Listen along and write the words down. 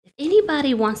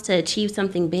anybody wants to achieve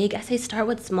something big, I say start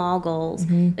with small goals.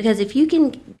 Because if you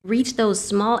can reach those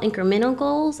small incremental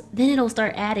goals, then it'll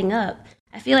start adding up.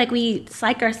 I feel like we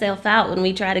psych ourselves out when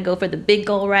we try to go for the big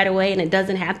goal right away and it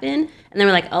doesn't happen. And then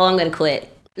we're like, oh, I'm going to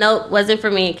quit. Nope, wasn't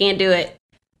for me. I can't do it.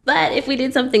 But if we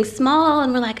did something small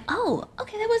and we're like, oh,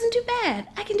 okay, that wasn't too bad.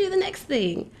 I can do the next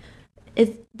thing.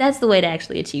 That's the way to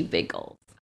actually achieve big goals.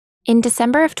 In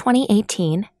December of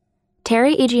 2018,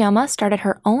 Terry Ijeoma started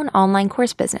her own online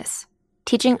course business,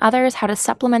 teaching others how to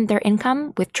supplement their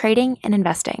income with trading and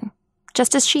investing,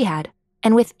 just as she had.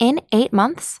 And within 8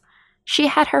 months, she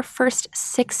had her first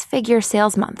 6-figure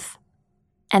sales month,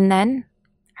 and then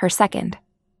her second.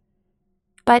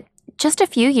 But just a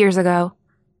few years ago,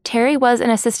 Terry was an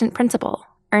assistant principal,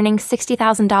 earning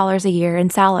 $60,000 a year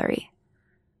in salary.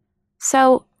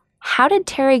 So, how did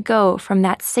Terry go from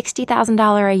that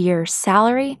 $60,000 a year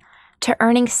salary to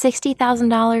earning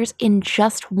 $60,000 in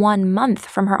just 1 month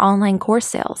from her online course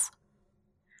sales?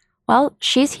 Well,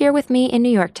 she's here with me in New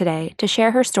York today to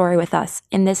share her story with us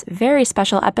in this very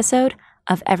special episode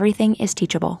of Everything is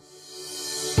Teachable.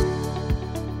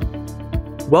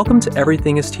 Welcome to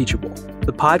Everything is Teachable,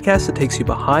 the podcast that takes you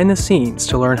behind the scenes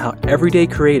to learn how everyday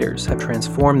creators have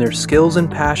transformed their skills and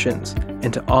passions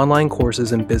into online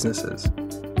courses and businesses.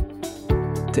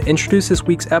 To introduce this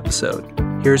week's episode,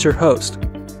 here's your host,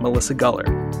 Melissa Guller.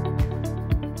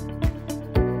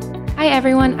 Hi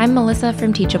everyone, I'm Melissa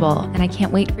from Teachable, and I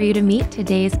can't wait for you to meet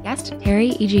today's guest,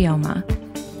 Terry Ijeoma.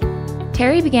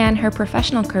 Terry began her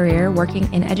professional career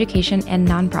working in education and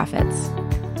nonprofits.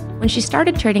 When she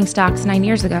started trading stocks 9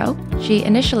 years ago, she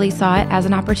initially saw it as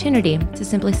an opportunity to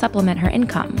simply supplement her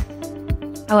income.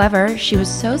 However, she was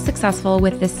so successful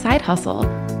with this side hustle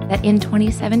that in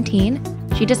 2017,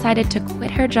 she decided to quit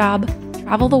her job,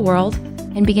 travel the world,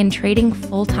 and begin trading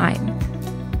full-time.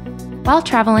 While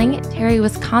traveling, Terry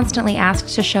was constantly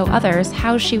asked to show others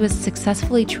how she was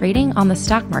successfully trading on the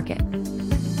stock market.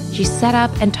 She set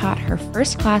up and taught her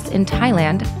first class in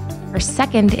Thailand, her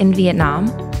second in Vietnam,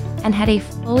 and had a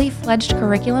fully fledged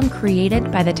curriculum created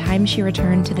by the time she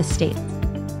returned to the States.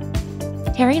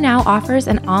 Terry now offers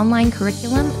an online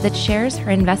curriculum that shares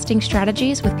her investing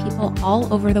strategies with people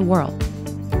all over the world.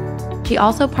 She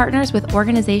also partners with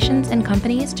organizations and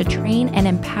companies to train and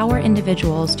empower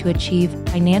individuals to achieve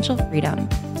financial freedom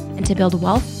and to build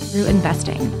wealth through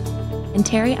investing. And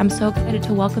Terry, I'm so excited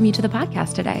to welcome you to the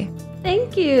podcast today.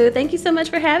 Thank you. Thank you so much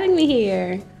for having me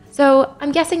here. So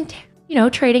I'm guessing,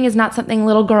 trading is not something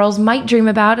little girls might dream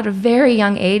about at a very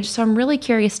young age. So I'm really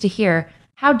curious to hear,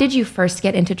 how did you first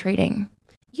get into trading?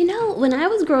 When I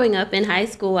was growing up in high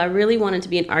school, I really wanted to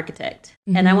be an architect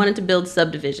and I wanted to build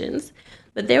subdivisions.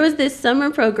 But there was this summer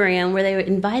program where they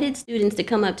invited students to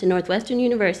come up to Northwestern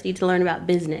University to learn about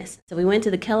business. So we went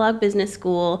to the Kellogg Business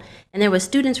School, and there were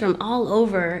students from all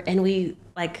over, and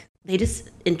they just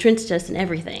entrenched us in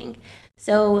everything.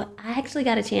 So I actually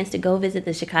got a chance to go visit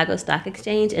the Chicago Stock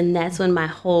Exchange, and that's when my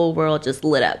whole world just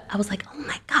lit up. I was like, oh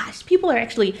my gosh, people are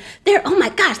actually there. Oh my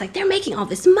gosh, they're making all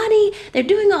this money. They're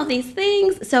doing all these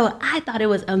things. So I thought it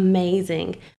was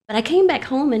amazing. But I came back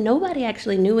home and nobody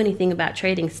actually knew anything about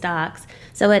trading stocks.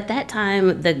 So at that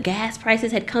time, the gas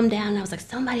prices had come down and I was like,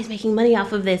 somebody's making money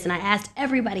off of this. And I asked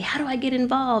everybody, how do I get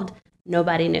involved?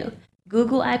 Nobody knew.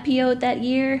 Google IPO'd that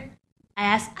year. I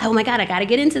asked, oh my God, I got to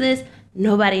get into this.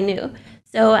 Nobody knew.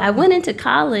 So I went into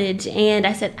college and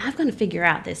I said, I'm going to figure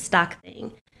out this stock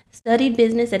thing. Studied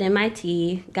business at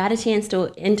MIT, got a chance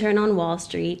to intern on Wall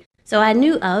Street. So I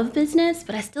knew of business,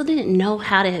 but I still didn't know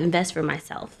how to invest for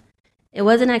myself. It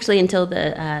wasn't actually until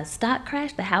the stock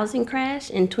crash, the housing crash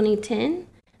in 2010,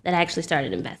 that I actually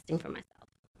started investing for myself.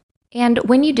 And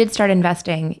when you did start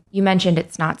investing, you mentioned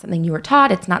it's not something you were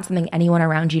taught, it's not something anyone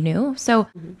around you knew. So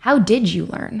how did you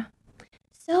learn?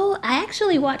 So I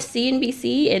actually watched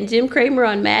CNBC and Jim Cramer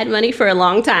on Mad Money for a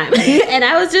long time. And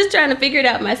I was just trying to figure it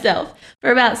out myself.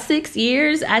 For about 6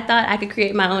 years, I thought I could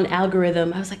create my own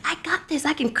algorithm. I was like, I got this,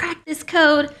 I can crack this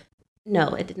code. No,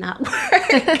 it did not work.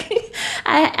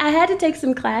 I had to take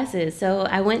some classes. So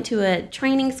I went to a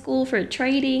training school for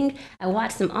trading. I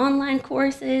watched some online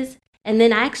courses. And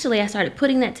then I started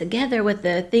putting that together with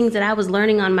the things that I was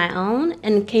learning on my own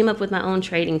and came up with my own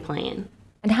trading plan.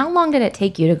 And how long did it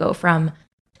take you to go from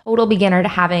total beginner to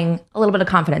having a little bit of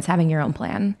confidence, having your own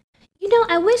plan?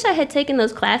 I wish I had taken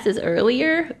those classes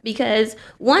earlier because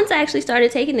once I actually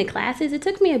started taking the classes, it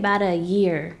took me about a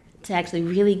year to actually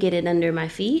really get it under my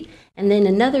feet, and then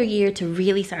another year to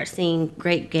really start seeing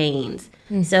great gains.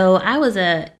 So I was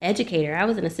an educator. I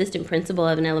was an assistant principal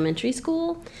of an elementary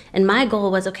school, and my goal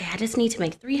was, okay, I just need to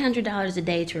make $300 a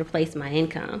day to replace my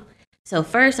income. So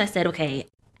first I said, okay,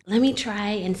 let me try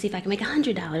and see if I can make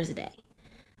 $100 a day.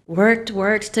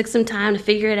 worked, took some time to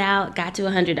figure it out, got to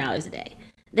 $100 a day.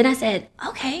 Then I said,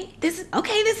 okay, this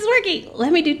is working.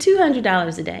 Let me do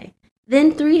 $200 a day.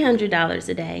 Then $300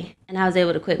 a day, and I was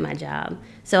able to quit my job.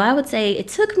 So I would say it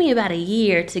took me about a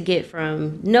year to get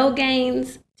from no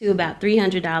gains to about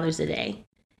 $300 a day.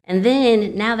 And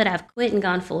then now that I've quit and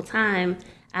gone full time,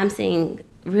 I'm seeing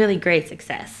really great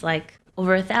success, like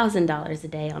over $1,000 a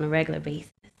day on a regular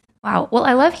basis. Wow. Well,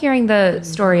 I love hearing the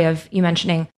story of you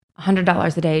mentioning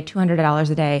 $100 a day, $200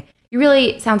 a day. You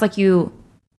really sounds like you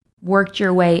worked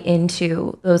your way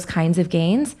into those kinds of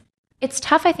gains. It's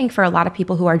tough, I think, for a lot of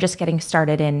people who are just getting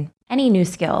started in any new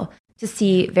skill to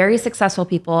see very successful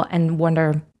people and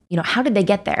wonder, how did they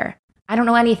get there? I don't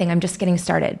know anything. I'm just getting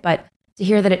started. But to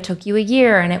hear that it took you a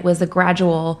year and it was a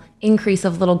gradual increase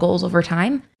of little goals over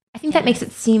time, I think that makes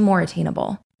it seem more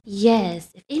attainable. Yes.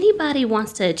 If anybody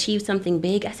wants to achieve something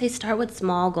big, I say start with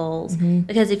small goals.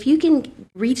 Because if you can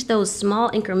reach those small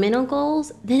incremental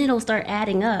goals, then it'll start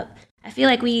adding up. I feel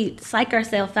like we psych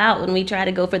ourselves out when we try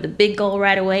to go for the big goal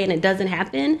right away and it doesn't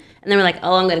happen. And then we're like,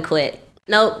 oh, I'm going to quit.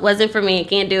 Nope, wasn't for me. I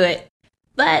can't do it.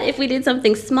 But if we did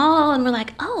something small and we're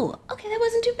like, oh, okay, that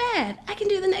wasn't too bad. I can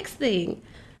do the next thing.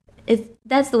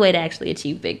 That's the way to actually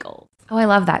achieve big goals. Oh, I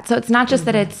love that. So it's not just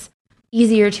that it's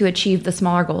easier to achieve the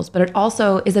smaller goals, but it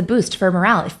also is a boost for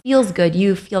morale. It feels good.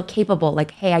 You feel capable,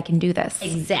 like, hey, I can do this.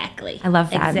 Exactly. I love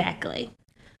that. Exactly.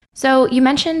 So you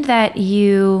mentioned that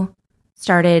you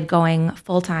started going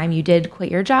full-time. You did quit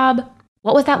your job.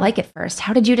 What was that like at first?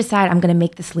 How did you decide I'm going to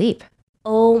make this leap?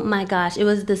 Oh my gosh, it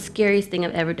was the scariest thing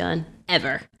I've ever done,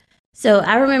 ever. So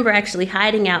I remember actually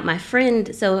hiding out my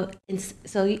friend. So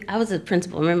I was a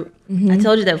principal. Remember, I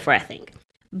told you that before, I think.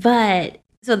 But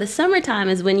so the summertime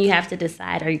is when you have to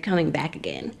decide, are you coming back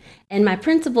again? And my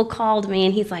principal called me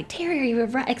and he's like, Terry, are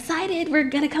you excited? We're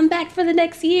going to come back for the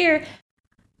next year.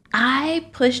 I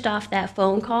pushed off that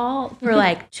phone call for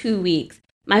like 2 weeks.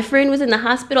 My friend was in the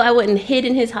hospital. I went and hid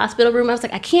in his hospital room. I was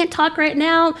like, I can't talk right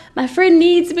now. My friend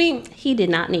needs me. He did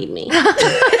not need me.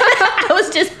 I was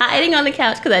just hiding on the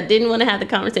couch because I didn't want to have the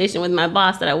conversation with my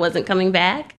boss that I wasn't coming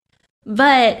back.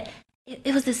 But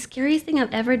it was the scariest thing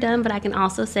I've ever done, but I can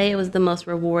also say it was the most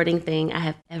rewarding thing I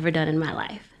have ever done in my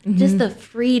life. Just the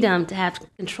freedom to have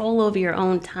control over your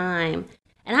own time.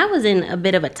 And I was in a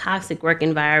bit of a toxic work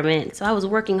environment. So I was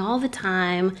working all the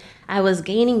time. I was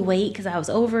gaining weight because I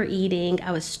was overeating.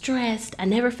 I was stressed. I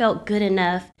never felt good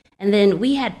enough. And then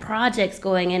we had projects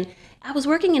going, and I was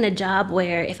working in a job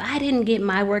where if I didn't get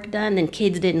my work done, then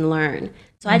kids didn't learn.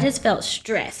 So I just felt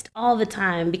stressed all the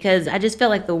time because I just felt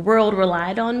like the world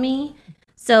relied on me.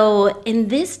 So in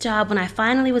this job, when I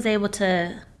finally was able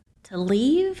to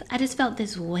leave, I just felt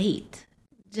this weight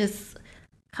just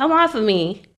come off of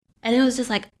me. And it was just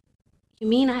like, you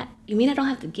mean I don't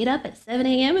have to get up at 7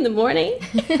 a.m. in the morning?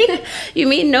 You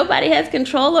mean nobody has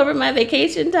control over my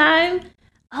vacation time?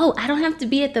 Oh, I don't have to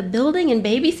be at the building and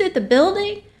babysit the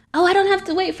building? Oh, I don't have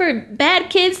to wait for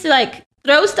bad kids to like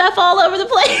throw stuff all over the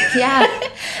place? Yeah.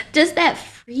 Just that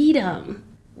freedom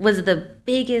was the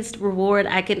biggest reward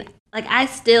I can, like, I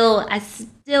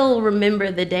still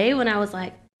remember the day when I was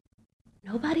like,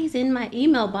 nobody's in my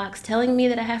email box telling me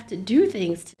that I have to do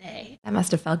things today. That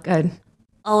must have felt good.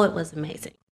 Oh, it was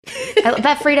amazing.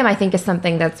 That freedom, I think, is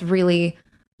something that's really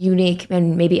unique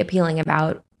and maybe appealing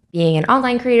about being an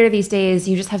online creator these days.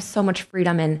 You just have so much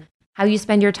freedom in how you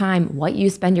spend your time, what you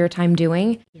spend your time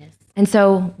doing. Yes. And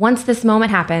so once this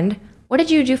moment happened, what did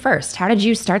you do first? How did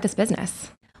you start this business?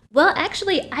 Well,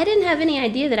 actually, I didn't have any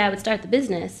idea that I would start the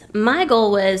business. My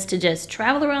goal was to just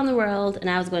travel around the world, and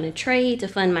I was going to trade to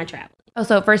fund my travel. Oh,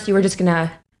 so at first you were just going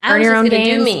to earn your own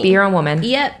gains, be your own woman.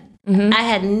 Yep. I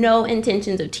had no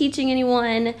intentions of teaching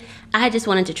anyone. I just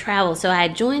wanted to travel. So I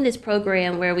joined this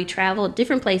program where we traveled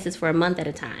different places for a month at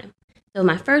a time. So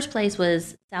my first place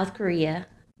was South Korea.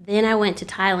 Then I went to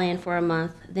Thailand for a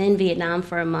month, then Vietnam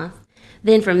for a month.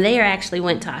 Then from there, I actually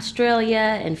went to Australia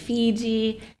and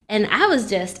Fiji. And I was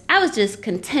just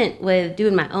content with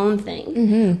doing my own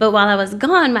thing. But while I was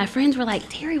gone, my friends were like,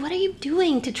 Terry, what are you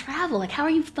doing to travel? Like, how are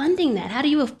you funding that? How do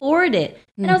you afford it?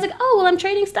 And I was like, oh, well, I'm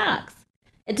trading stocks.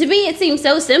 And to me, it seemed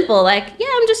so simple. Like, yeah,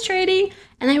 I'm just trading.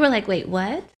 And they were like, wait,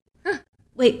 what?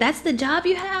 Wait, that's the job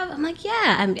you have? I'm like,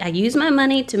 yeah, I use my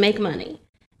money to make money.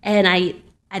 And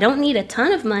I don't need a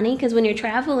ton of money because when you're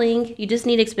traveling, you just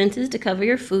need expenses to cover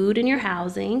your food and your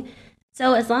housing.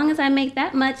 So as long as I make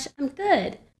that much, I'm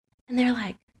good. And they're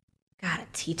like, gotta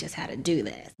teach us how to do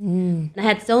this. And I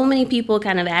had so many people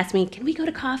kind of ask me, can we go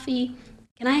to coffee?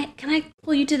 Can I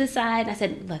pull you to the side? And I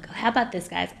said, look, how about this,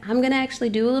 guys? I'm gonna actually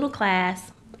do a little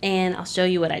class and I'll show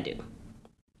you what I do.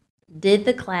 Did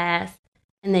the class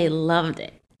and they loved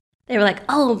it. They were like,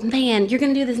 oh man, you're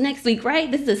going to do this next week,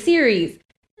 right? This is a series.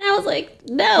 And I was like,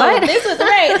 no, What? this was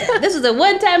right. This was a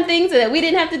one-time thing so that we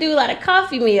didn't have to do a lot of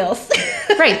coffee meals.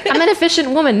 Right. I'm an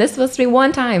efficient woman. This is supposed to be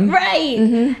one time. Right.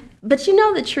 Mm-hmm. But you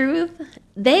know the truth?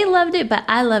 They loved it, but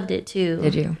I loved it too.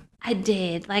 Did you? I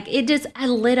did. Like, I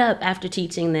lit up after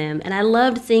teaching them, and I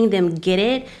loved seeing them get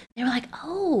it. They were like,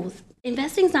 oh,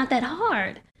 investing's not that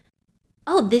hard.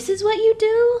 Oh, this is what you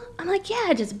do? I'm like, yeah,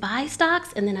 I just buy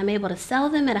stocks, and then I'm able to sell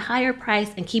them at a higher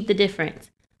price and keep the difference.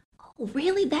 Oh,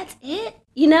 really? That's it?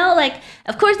 You know, like,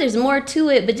 of course, there's more to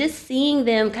it, but just seeing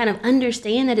them kind of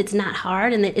understand that it's not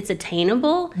hard and that it's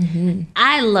attainable,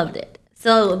 I loved it.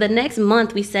 So the next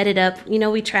month we set it up, you know,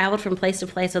 we traveled from place to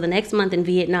place. So the next month in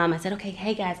Vietnam, I said, okay,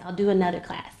 hey guys, I'll do another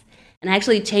class. And I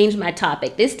actually changed my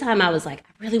topic. This time I was like,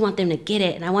 I really want them to get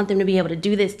it and I want them to be able to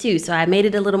do this too. So I made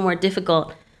it a little more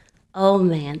difficult. Oh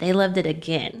man, they loved it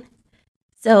again.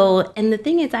 So, and the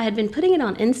thing is, I had been putting it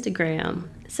on Instagram.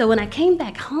 So when I came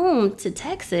back home to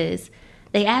Texas,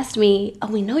 they asked me, oh,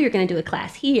 we know you're going to do a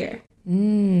class here.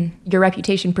 Your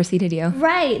reputation preceded you.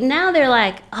 Right. Now they're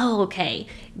like, oh, okay.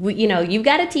 You know, you've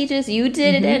got to teach us. You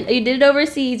did it. You did it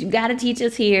overseas. You got to teach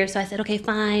us here. So I said, okay,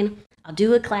 fine. I'll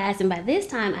do a class. And by this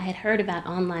time, I had heard about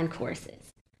online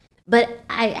courses. But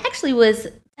I actually was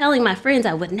telling my friends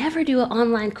I would never do an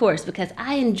online course because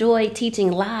I enjoy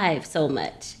teaching live so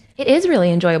much. It is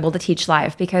really enjoyable to teach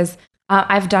live because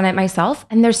I've done it myself,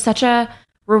 and there's such a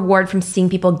reward from seeing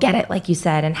people get it, like you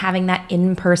said, and having that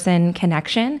in-person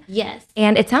connection. Yes.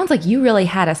 And it sounds like you really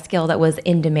had a skill that was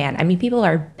in demand. I mean, people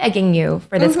are begging you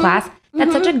for this class.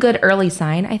 That's such a good early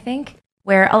sign, I think,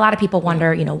 where a lot of people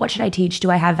wonder, you know, what should I teach? Do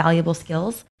I have valuable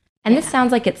skills? And this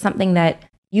sounds like it's something that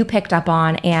you picked up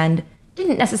on and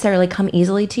didn't necessarily come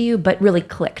easily to you, but really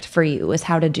clicked for you as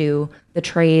how to do the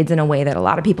trades in a way that a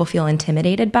lot of people feel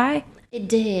intimidated by. It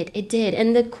did.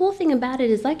 And the cool thing about it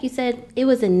is, like you said, it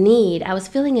was a need. I was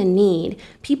feeling a need.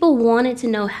 People wanted to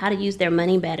know how to use their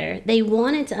money better. They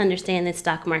wanted to understand the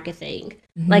stock market thing.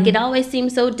 Like, it always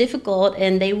seemed so difficult,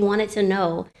 and they wanted to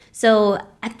know. So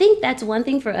I think that's one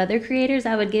thing for other creators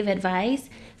I would give advice.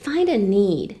 Find a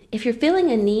need. If you're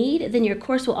feeling a need, then your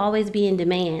course will always be in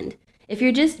demand. If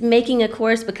you're just making a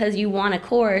course because you want a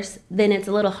course, then it's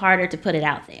a little harder to put it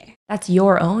out there. That's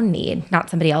your own need, not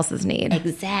somebody else's need.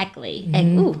 Exactly.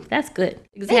 And ooh, that's good.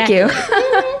 Thank Exactly.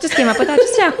 you. Just came up with that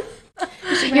just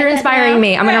now. You're inspiring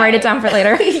me. I'm going to write it down for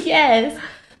later. Yes.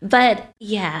 But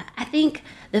yeah, I think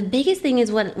the biggest thing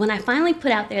is when I finally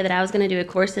put out there that I was going to do a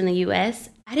course in the U.S.,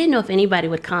 I didn't know if anybody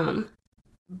would come.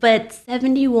 But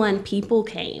 71 people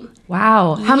came.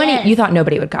 Wow. How many? You thought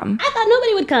nobody would come? I thought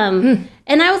nobody would come.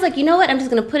 And I was like, you know what? I'm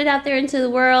just going to put it out there into the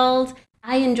world.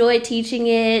 I enjoy teaching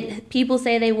it. People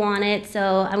say they want it,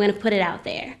 so I'm going to put it out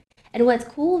there. And what's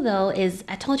cool, though, is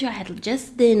I told you I had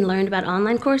just then learned about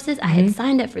online courses. I had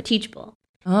signed up for Teachable.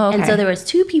 Oh, okay. And so there was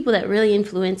two people that really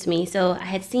influenced me. So I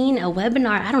had seen a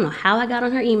webinar. I don't know how I got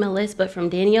on her email list, but from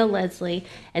Danielle Leslie.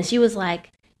 And she was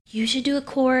like, you should do a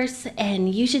course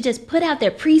and you should just put out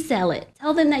there, pre-sell it.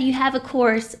 Tell them that you have a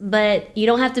course, but you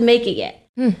don't have to make it yet.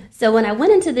 So when I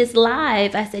went into this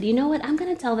live, I said, you know what? I'm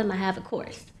going to tell them I have a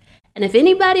course. And if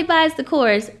anybody buys the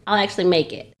course, I'll actually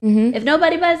make it. If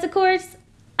nobody buys the course,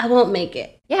 I won't make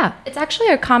it. Yeah, it's actually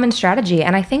a common strategy.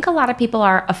 And I think a lot of people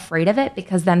are afraid of it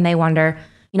because then they wonder,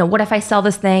 you know, what if I sell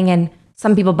this thing and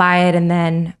some people buy it and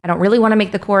then I don't really want to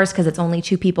make the course because it's only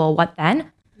 2 people, what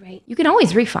then? Right. You can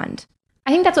always refund.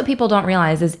 I think that's what people don't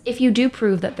realize is if you do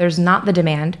prove that there's not the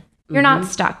demand, you're not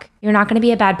stuck. You're not going to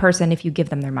be a bad person if you give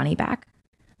them their money back.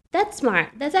 That's smart.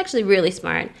 That's actually really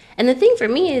smart. And the thing for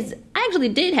me is I actually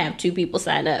did have 2 people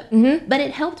sign up, but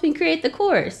it helped me create the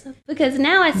course because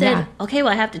now I said, okay,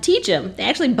 well, I have to teach them. They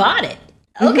actually bought it.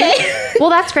 Okay. Well,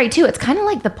 that's great too. It's kind of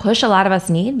like the push a lot of us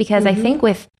need because I think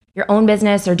with your own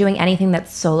business or doing anything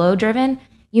that's solo driven,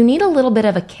 you need a little bit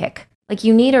of a kick. Like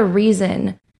you need a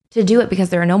reason to do it because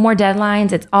there are no more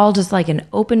deadlines. It's all just like an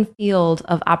open field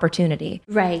of opportunity.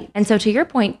 Right. And so to your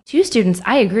point, 2 students,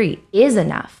 I agree, is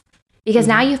enough. Because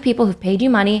now you have people who've paid you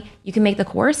money, you can make the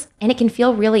course, and it can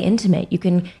feel really intimate. You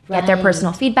can get their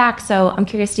personal feedback. So I'm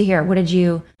curious to hear, what did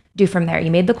you do from there?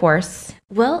 You made the course.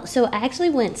 Well, so I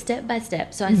actually went step by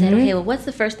step. So I said, okay, well, what's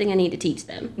the first thing I need to teach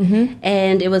them?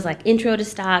 And it was like intro to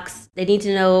stocks. They need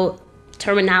to know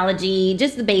terminology,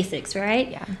 just the basics, right?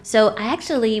 Yeah. So I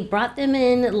actually brought them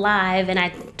in live, and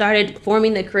I started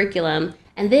forming the curriculum.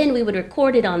 And then we would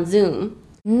record it on Zoom.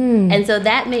 And so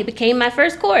that became my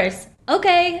first course.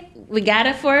 Okay, we got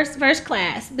a first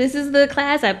class. This is the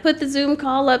class. I put the Zoom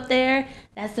call up there.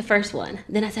 That's the first one.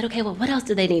 Then I said, okay, well, what else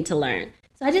do they need to learn?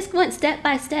 So I just went step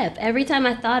by step. Every time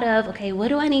I thought of, okay, what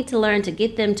do I need to learn to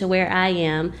get them to where I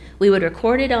am, we would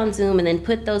record it on Zoom and then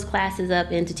put those classes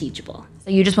up into Teachable. So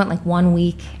you just went like 1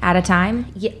 week at a time?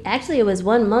 Yeah, actually, it was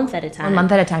 1 month at a time. 1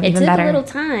 month at a time, even better. It took a little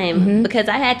time because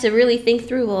I had to really think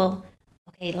through, well,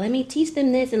 okay, let me teach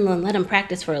them this and then let them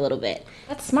practice for a little bit.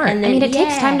 That's smart. And then, it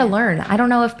takes time to learn. I don't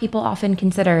know if people often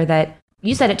consider that.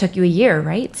 You said it took you a year,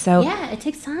 right? So yeah, it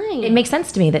takes time. It makes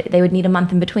sense to me that they would need a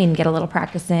month in between, get a little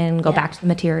practice in, go back to the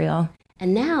material.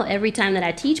 And now every time that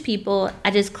I teach people,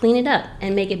 I just clean it up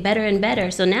and make it better and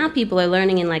better. So now people are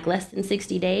learning in like less than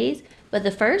 60 days. But the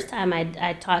first time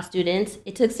I taught students,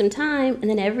 it took some time. And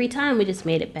then every time we just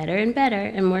made it better and better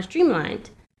and more streamlined.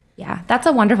 Yeah, that's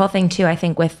a wonderful thing too, I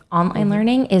think, with online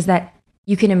learning is that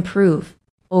you can improve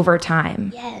over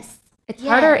time. Yes. It's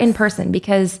harder in person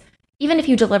because even if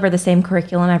you deliver the same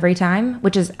curriculum every time,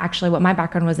 which is actually what my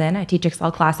background was in, I teach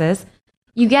Excel classes,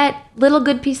 you get little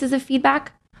good pieces of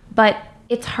feedback, but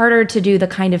it's harder to do the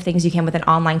kind of things you can with an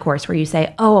online course where you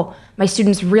say, oh, my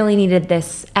students really needed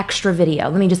this extra video.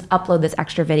 Let me just upload this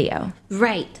extra video.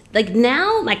 Right. Like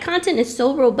now my content is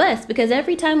so robust because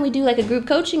every time we do like a group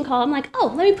coaching call, I'm like,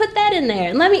 oh, let me put that in there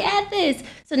and let me add this.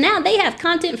 So now they have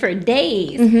content for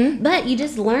days, but you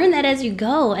just learn that as you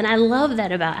go. And I love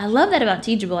that about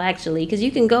Teachable actually, because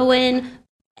you can go in,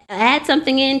 add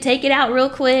something in, take it out real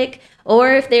quick.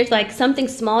 Or if there's like something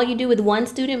small you do with one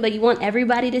student, but you want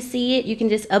everybody to see it, you can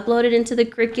just upload it into the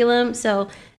curriculum. So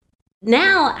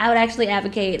now I would actually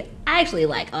advocate, I actually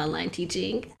like online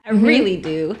teaching. I really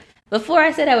do. Before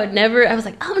I said I would never, I was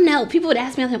like, oh no, people would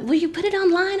ask me, will you put it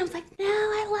online? I was like, no,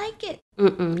 I like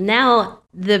it. Now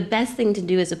the best thing to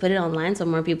do is to put it online so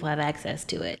more people have access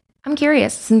to it. I'm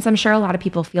curious, since I'm sure a lot of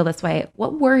people feel this way,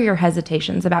 what were your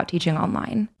hesitations about teaching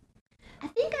online? I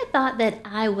think I thought that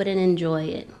I wouldn't enjoy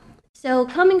it. So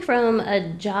coming from a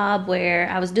job where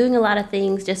I was doing a lot of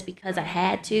things just because I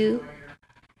had to,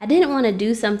 I didn't want to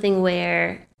do something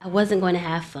where I wasn't going to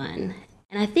have fun.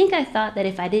 And I think I thought that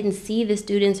if I didn't see the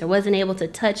students or wasn't able to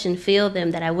touch and feel them,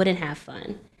 that I wouldn't have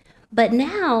fun. But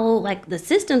now, like the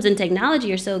systems and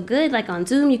technology are so good, like on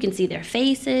Zoom, you can see their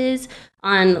faces,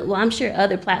 well, I'm sure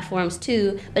other platforms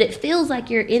too, but it feels like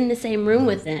you're in the same room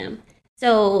with them.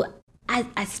 So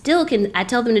I still can, I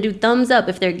tell them to do thumbs up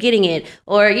if they're getting it,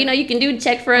 or, you can do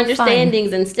check for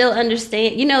understandings and still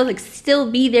understand, like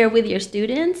still be there with your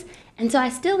students. And so I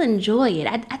still enjoy it.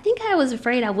 I think I was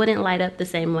afraid I wouldn't light up the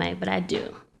same way, but I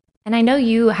do. And I know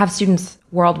you have students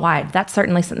worldwide. That's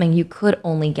certainly something you could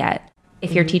only get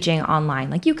if you're teaching online.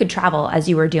 Like you could travel as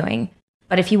you were doing,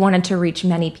 but if you wanted to reach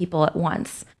many people at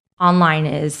once, online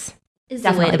is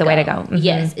definitely the way to go.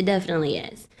 Yes, it definitely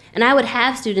is. And I would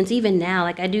have students even now,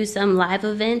 like I do some live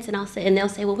events and they'll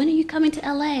say, well, when are you coming to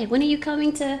LA? When are you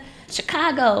coming to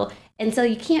Chicago? And so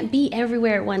you can't be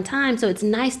everywhere at one time. So it's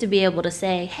nice to be able to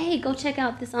say, hey, go check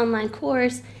out this online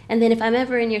course. And then if I'm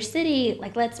ever in your city,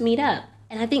 like let's meet up.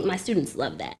 And I think my students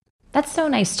love that. That's so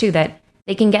nice too, that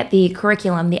they can get the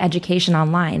curriculum, the education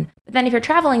online. But then if you're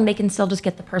traveling, they can still just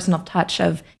get the personal touch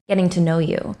of getting to know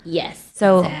you. Yes.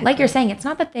 So like you're saying, it's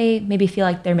not that they maybe feel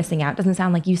like they're missing out. It doesn't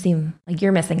sound like you seem like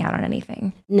you're missing out on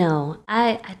anything. No,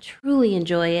 I truly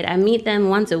enjoy it. I meet them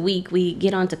once a week. We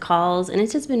get onto calls and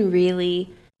it's just been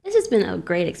a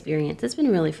great experience. It's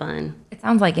been really fun. It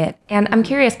sounds like it. And I'm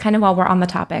curious, kind of while we're on the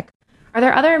topic, are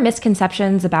there other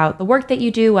misconceptions about the work that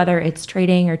you do, whether it's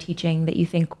trading or teaching, that you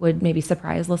think would maybe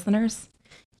surprise listeners?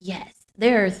 Yes,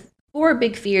 there are 4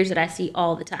 big fears that I see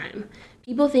all the time.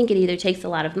 People think it either takes a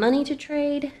lot of money to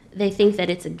trade, they think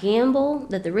that it's a gamble,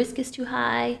 that the risk is too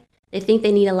high, they think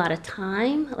they need a lot of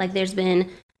time. Like there's been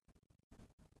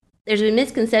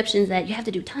misconceptions that you have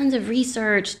to do tons of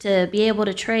research to be able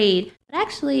to trade. But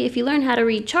actually, if you learn how to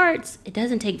read charts, it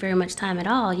doesn't take very much time at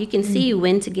all. You can see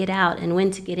when to get out and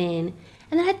when to get in.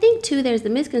 And then I think, too, there's the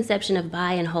misconception of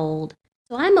buy and hold.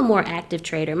 So I'm a more active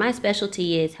trader. My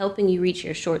specialty is helping you reach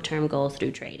your short-term goals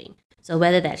through trading. So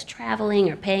whether that's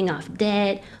traveling or paying off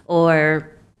debt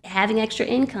or having extra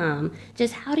income,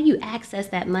 just how do you access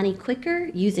that money quicker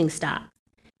using stocks?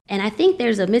 And I think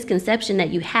there's a misconception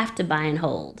that you have to buy and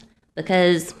hold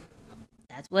because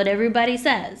that's what everybody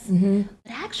says.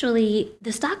 But actually,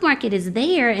 the stock market is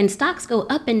there and stocks go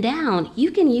up and down.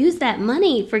 You can use that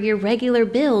money for your regular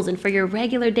bills and for your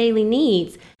regular daily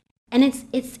needs. And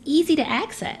it's easy to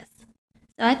access.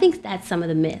 So I think that's some of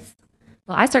the myths.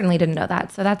 Well, I certainly didn't know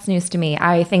that. So that's news to me.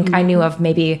 I think I knew of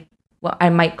maybe what I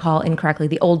might call incorrectly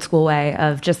the old school way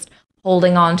of just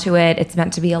holding on to it. It's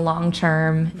meant to be a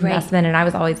long-term investment. And I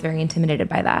was always very intimidated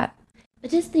by that. But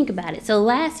just think about it. So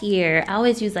last year, I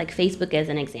always use like Facebook as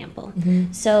an example.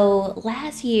 So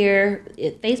last year,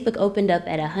 Facebook opened up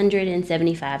at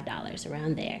 $175,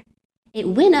 around there. It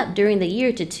went up during the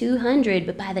year to $200,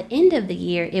 but by the end of the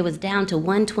year, it was down to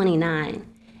 $129.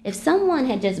 If someone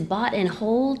had just bought and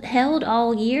held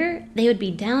all year, they would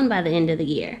be down by the end of the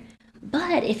year.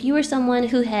 But if you were someone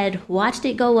who had watched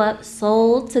it go up,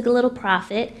 sold, took a little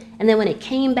profit, and then when it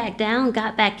came back down,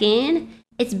 got back in,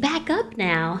 it's back up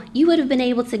now, you would have been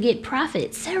able to get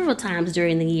profit several times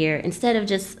during the year instead of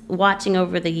just watching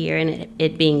over the year and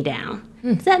it being down.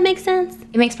 Does that make sense?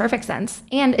 It makes perfect sense.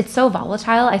 And it's so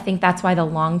volatile. I think that's why the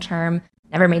long term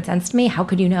never made sense to me. How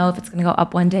could you know if it's going to go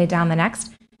up one day, down the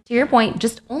next? To your point,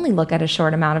 just only look at a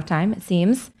short amount of time, it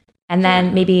seems. And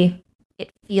then maybe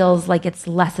it feels like it's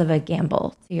less of a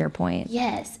gamble, to your point.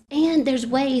 Yes. And there's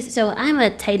ways. So I'm a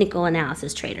technical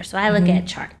analysis trader, so I look at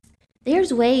charts.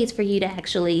 There's ways for you to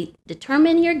actually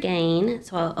determine your gain.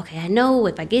 So, okay, I know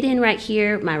if I get in right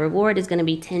here, my reward is going to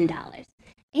be $10.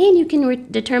 And you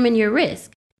can determine your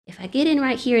risk. If I get in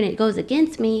right here and it goes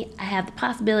against me, I have the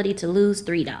possibility to lose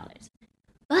 $3.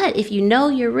 But if you know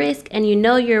your risk and you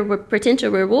know your potential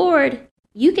reward,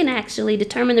 you can actually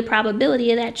determine the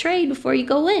probability of that trade before you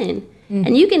go in.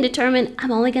 And you can determine,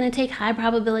 I'm only going to take high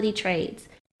probability trades.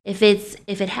 If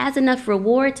it has enough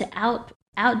reward to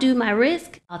outdo my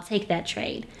risk, I'll take that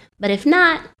trade. But if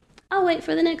not, I'll wait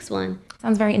for the next one.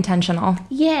 Sounds very intentional.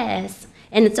 Yes.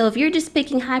 And so if you're just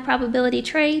picking high probability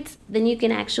trades, then you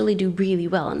can actually do really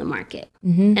well in the market.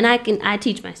 And I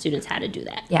teach my students how to do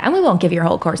that. Yeah, and we won't give your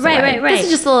whole course away. Right. This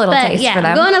is just a little taste for them.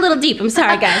 I'm going a little deep. I'm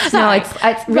sorry, guys. No,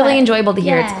 it's really enjoyable to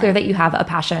hear. It's clear that you have a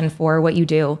passion for what you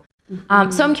do.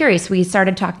 So I'm curious, we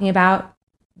started talking about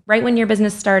right when your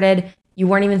business started, you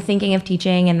weren't even thinking of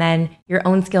teaching, and then your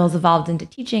own skills evolved into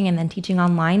teaching and then teaching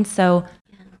online. So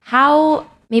how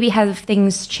maybe have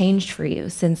things changed for you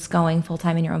since going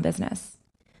full-time in your own business?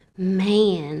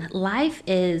 Man, life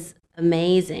is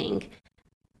amazing.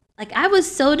 Like, I was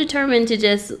so determined to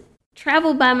just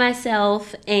travel by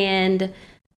myself and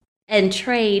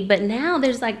trade, but now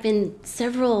there's like been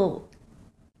several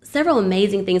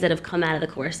amazing things that have come out of the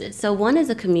courses. So one is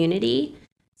a community.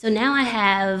 So now I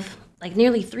have like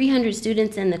nearly 300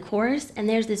 students in the course, and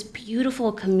there's this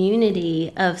beautiful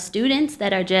community of students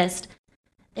that are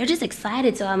they're just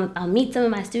excited. So I'll meet some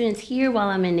of my students here while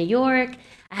I'm in New York.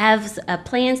 I have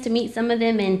plans to meet some of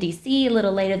them in DC a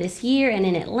little later this year and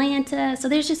in Atlanta. So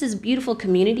there's just this beautiful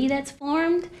community that's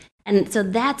formed. And so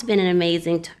that's been an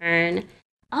amazing turn.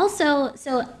 Also,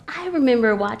 so I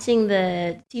remember watching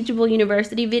the Teachable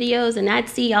University videos, and I'd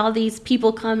see all these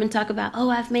people come and talk about, oh,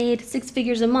 I've made 6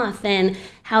 figures a month and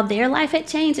how their life had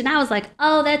changed. And I was like,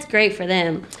 oh, that's great for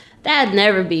them. That'd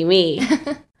never be me.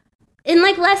 In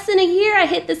like less than a year, I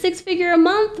hit the 6-figure a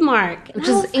month mark. Which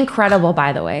is incredible,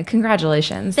 by the way.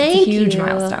 Congratulations. Thank it's a huge you.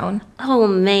 milestone. Oh,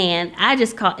 man.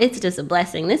 It's just a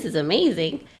blessing. This is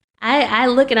amazing. I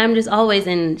look and I'm just always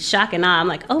in shock and awe. I'm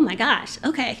like, oh my gosh,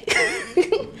 okay.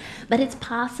 But it's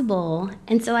possible.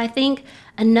 And so I think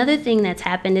another thing that's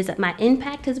happened is that my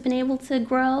impact has been able to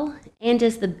grow, and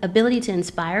just the ability to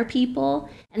inspire people.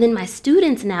 And then my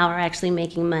students now are actually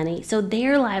making money. So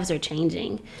their lives are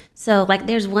changing. So like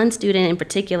there's one student in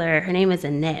particular, her name is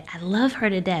Annette. I love her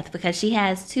to death because she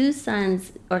has 2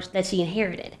 sons that she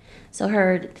inherited. So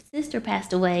her sister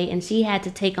passed away and she had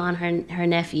to take on her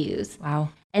nephews. Wow.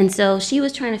 And so she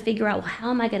was trying to figure out, well, how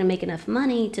am I going to make enough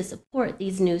money to support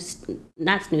these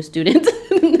not new students,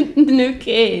 new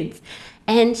kids?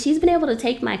 And she's been able to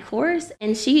take my course,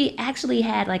 and she actually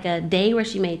had like a day where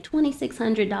she made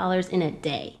 $2,600 in a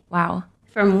day. Wow.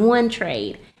 From one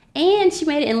trade. And she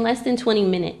made it in less than 20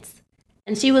 minutes.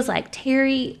 And she was like,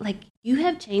 Terry, like, you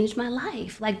have changed my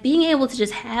life. Like, being able to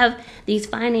just have these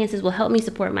finances will help me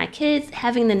support my kids.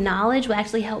 Having the knowledge will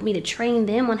actually help me to train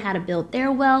them on how to build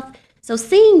their wealth. So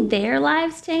seeing their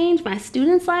lives change, my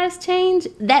students' lives change,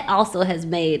 that also has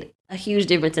made a huge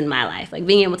difference in my life, like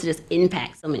being able to just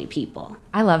impact so many people.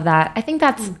 I love that. I think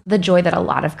that's the joy that a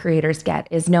lot of creators get,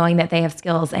 is knowing that they have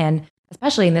skills, and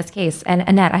especially in this case, and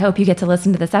Annette, I hope you get to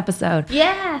listen to this episode.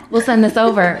 Yeah. We'll send this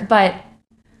over, but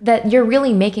that you're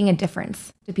really making a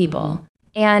difference to people.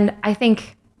 And I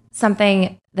think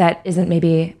something that isn't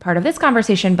maybe part of this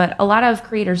conversation, but a lot of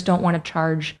creators don't want to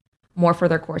charge more for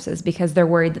their courses because they're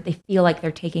worried that they feel like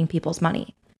they're taking people's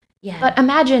money. Yeah. But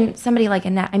imagine somebody like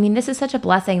Annette. I mean, this is such a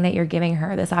blessing that you're giving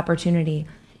her this opportunity.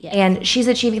 Yes. And she's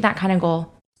achieving that kind of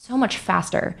goal so much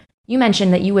faster. You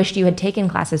mentioned that you wished you had taken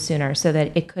classes sooner so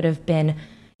that it could have been,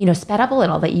 sped up a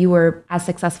little, that you were as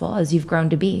successful as you've grown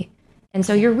to be. And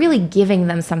so you're really giving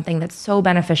them something that's so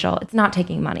beneficial. It's not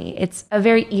taking money. It's a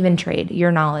very even trade,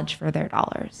 your knowledge for their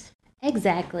dollars.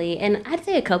 Exactly. And I'd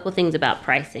say a couple things about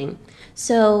pricing.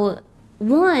 So,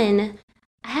 one,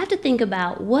 I have to think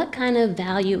about what kind of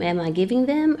value am I giving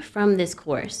them from this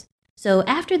course. So,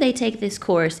 after they take this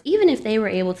course, even if they were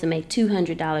able to make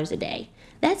 $200 a day,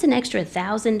 that's an extra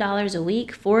 $1,000 a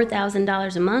week,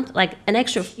 $4,000 a month, like an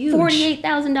extra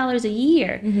 $48,000 a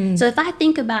year. So if I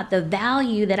think about the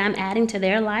value that I'm adding to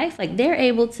their life, like they're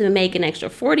able to make an extra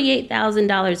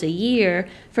 $48,000 a year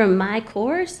from my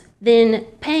course, then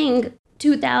paying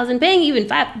 $2,000, paying even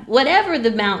 $5,000, whatever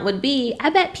the amount would be, I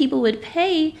bet people would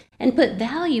pay and put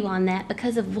value on that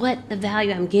because of what the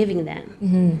value I'm giving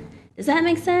them. Does that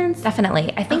make sense?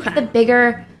 Definitely. I think the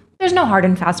bigger, there's no hard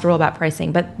and fast rule about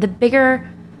pricing, but the bigger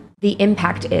the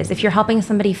impact is, if you're helping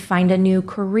somebody find a new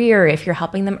career, if you're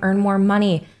helping them earn more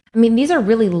money, I mean, these are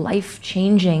really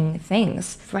life-changing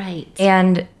things. Right.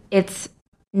 And it's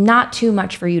not too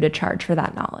much for you to charge for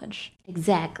that knowledge.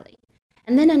 Exactly.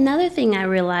 And then another thing I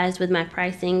realized with my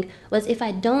pricing was if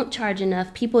I don't charge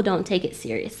enough, people don't take it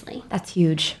seriously. That's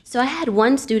huge. So I had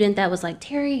one student that was like,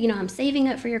 Terry, I'm saving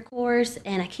up for your course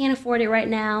and I can't afford it right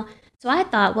now. So I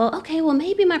thought, well, okay, well,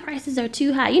 maybe my prices are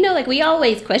too high. Like we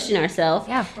always question ourselves.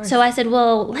 Yeah, of course. So I said,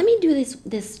 well, let me do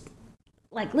this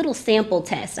like little sample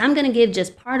test. I'm going to give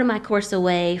just part of my course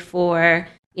away for,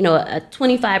 a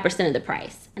 25% of the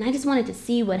price. And I just wanted to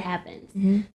see what happens.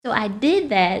 So I did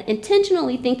that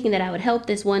intentionally thinking that I would help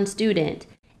this one student.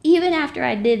 Even after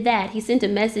I did that, he sent a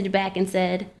message back and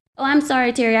said, oh, I'm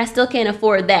sorry, Terry, I still can't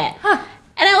afford that.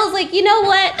 And I was like, you know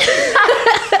what?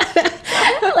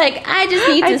 Like, I just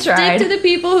need to stick to the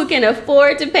people who can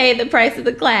afford to pay the price of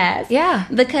the class. Yeah.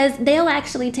 Because they'll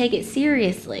actually take it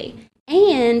seriously.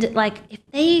 And, like, if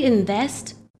they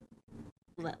invest,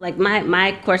 like,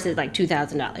 my course is like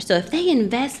 $2,000. So if they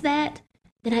invest that,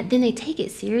 then they take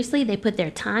it seriously. They put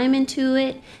their time into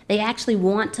it. They actually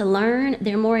want to learn.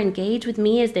 They're more engaged with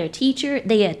me as their teacher.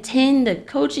 They attend the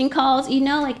coaching calls.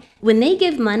 Like, when they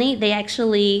give money, they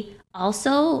actually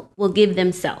also will give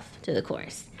themselves to the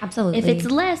course. Absolutely. If it's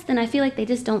less, then I feel like they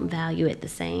just don't value it the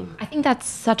same. I think that's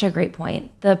such a great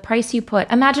point. The price you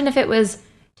put, imagine if it was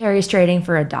Terry's trading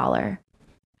for $1.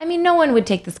 I mean, no one would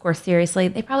take this course seriously.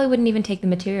 They probably wouldn't even take the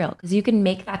material because you can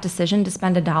make that decision to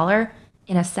spend $1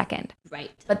 in a second.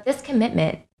 Right. But this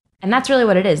commitment, and that's really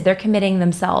what it is, they're committing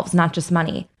themselves, not just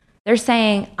money. They're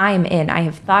saying, I am in. I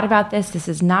have thought about this. This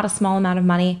is not a small amount of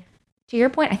money. To your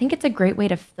point, I think it's a great way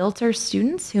to filter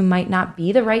students who might not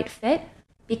be the right fit,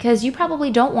 because you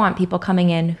probably don't want people coming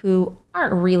in who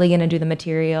aren't really going to do the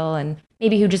material and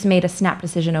maybe who just made a snap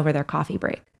decision over their coffee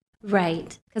break.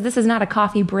 Right. Because this is not a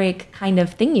coffee break kind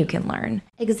of thing you can learn.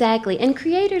 Exactly. And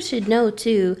creators should know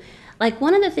too, like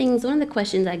one of the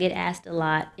questions I get asked a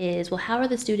lot is, well, how are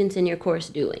the students in your course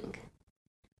doing?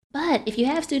 But if you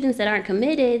have students that aren't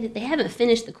committed, they haven't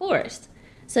finished the course.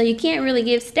 So you can't really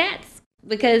give stats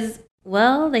because,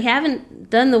 well, they haven't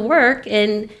done the work,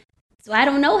 and so I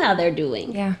don't know how they're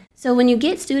doing. Yeah. So when you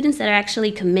get students that are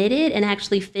actually committed and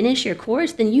actually finish your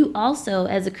course, then you also,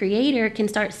 as a creator, can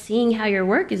start seeing how your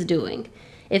work is doing.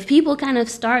 If people kind of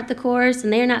start the course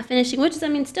and they're not finishing, which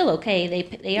is, still okay.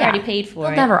 They already paid for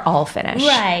They'll it. never all finish.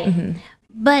 Right. Mm-hmm.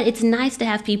 But it's nice to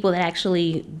have people that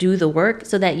actually do the work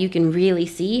so that you can really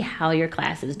see how your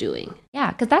class is doing.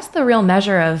 Yeah, because that's the real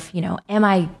measure of, am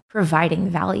I providing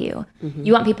value? Mm-hmm.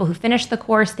 You want people who finish the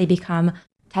course, they become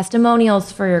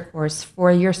testimonials for your course,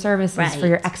 for your services, for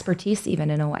your expertise, even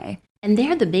in a way. And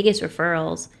they're the biggest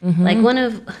referrals. Mm-hmm.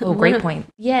 Like great point.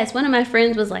 Yes, one of my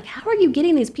friends was like, how are you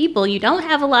getting these people? You don't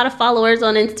have a lot of followers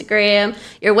on Instagram.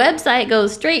 Your website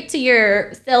goes straight to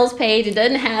your sales page. It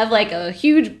doesn't have like a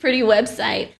huge, pretty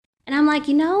website. And I'm like,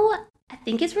 I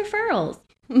think it's referrals.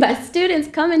 My students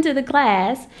come into the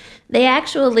class, they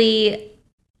actually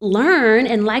learn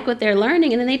and like what they're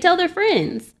learning, and then they tell their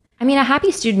friends. I mean, a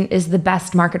happy student is the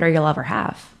best marketer you'll ever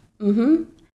have. Mm-hmm.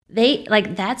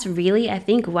 That's really, I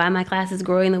think, why my class is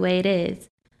growing the way it is.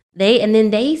 And then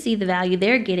they see the value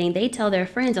they're getting. They tell their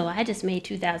friends, oh, I just made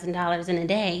 $2,000 in a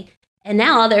day. And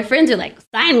now all their friends are like,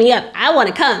 sign me up. I want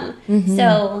to come. Mm-hmm.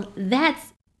 So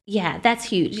that's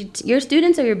huge. Your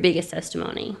students are your biggest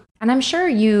testimony. And I'm sure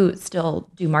you still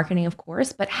do marketing, of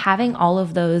course, but having all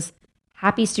of those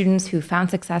happy students who found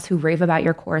success, who rave about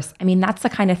your course, I mean, that's the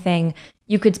kind of thing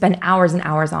you could spend hours and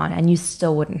hours on, and you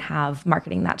still wouldn't have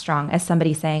marketing that strong as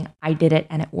somebody saying, I did it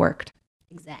and it worked.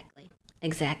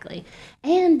 Exactly.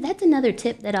 And that's another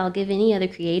tip that I'll give any other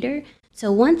creator.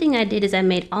 So one thing I did is I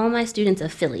made all my students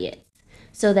affiliates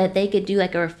so that they could do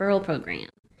like a referral program.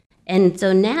 And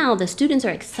so now the students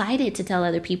are excited to tell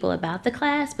other people about the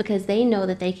class because they know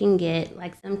that they can get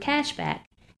like some cash back.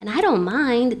 And I don't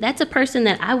mind. That's a person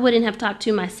that I wouldn't have talked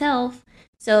to myself.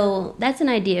 So that's an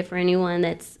idea for anyone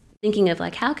that's thinking of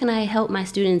like, how can I help my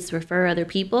students refer other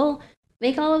people?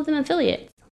 Make all of them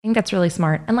affiliates. I think that's really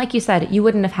smart. And like you said, you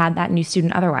wouldn't have had that new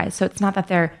student otherwise. So it's not that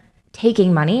they're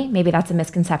taking money. Maybe that's a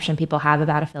misconception people have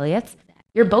about affiliates.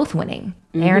 You're both winning.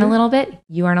 They earn a little bit,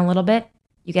 you earn a little bit,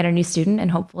 you get a new student, and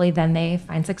hopefully then they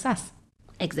find success.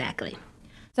 Exactly.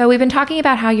 So we've been talking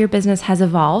about how your business has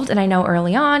evolved. And I know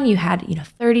early on you had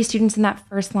 30 students in that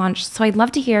first launch. So I'd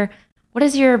love to hear, what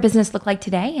does your business look like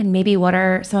today? And maybe what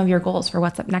are some of your goals for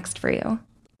what's up next for you?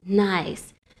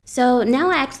 Nice. So now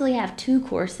I actually have 2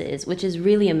 courses, which is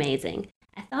really amazing.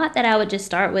 I thought that I would just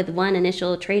start with one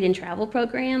initial trade and travel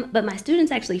program, but my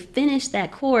students actually finished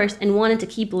that course and wanted to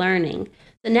keep learning.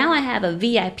 So now I have a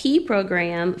VIP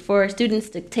program for students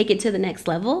to take it to the next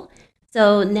level.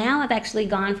 So now I've actually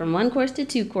gone from 1 course to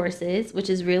 2 courses, which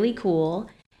is really cool.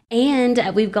 And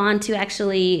we've gone to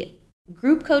actually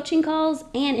group coaching calls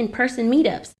and in-person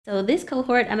meetups. So this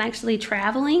cohort, I'm actually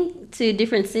traveling to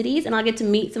different cities and I'll get to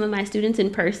meet some of my students in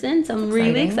person. So I'm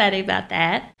really excited about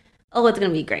that. Oh, it's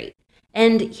going to be great.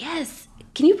 And yes,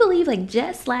 can you believe like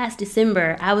just last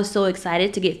December, I was so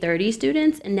excited to get 30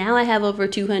 students and now I have over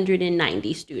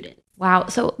 290 students. Wow.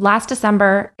 So last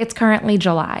December, it's currently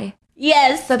July.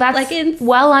 Yes. So that's like in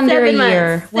well under a 7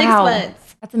 year. months, 6 Wow.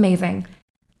 months. That's amazing.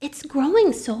 It's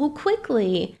growing so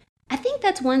quickly. I think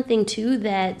that's one thing too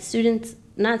that students,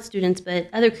 not students, but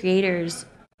other creators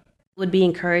would be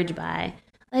encouraged by.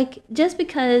 Like just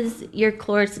because your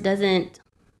course doesn't,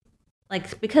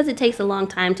 like because it takes a long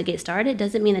time to get started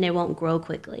doesn't mean that it won't grow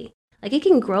quickly. Like it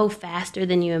can grow faster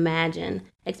than you imagine,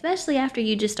 especially after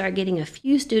you just start getting a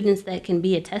few students that can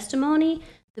be a testimony,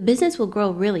 the business will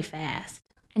grow really fast.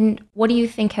 And what do you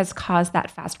think has caused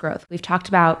that fast growth? We've talked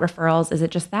about referrals. Is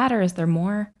it just that or is there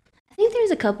more? I think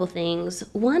there's a couple things.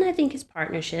 One, I think, is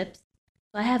partnerships.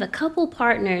 So I have a couple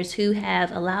partners who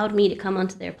have allowed me to come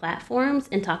onto their platforms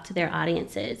and talk to their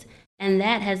audiences. And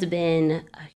that has been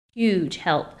a huge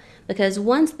help because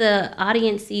once the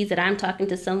audience sees that I'm talking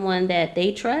to someone that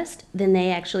they trust, then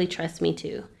they actually trust me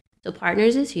too. So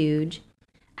partners is huge.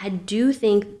 I do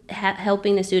think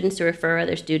helping the students to refer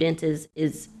other students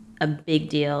is a big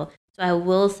deal. So I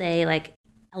will say, like,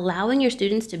 allowing your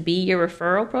students to be your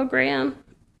referral program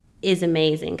is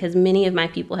amazing because many of my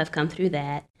people have come through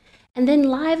that. And then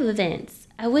live events.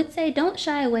 I would say don't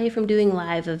shy away from doing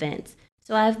live events.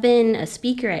 So I've been a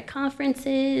speaker at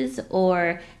conferences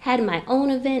or had my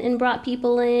own event and brought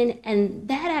people in, and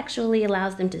that actually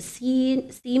allows them to see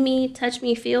me, touch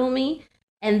me, feel me,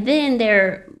 and then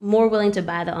they're more willing to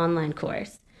buy the online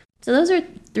course. So those are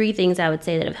 3 things I would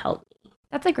say that have helped me.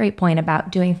 That's a great point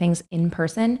about doing things in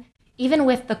person. Even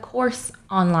with the course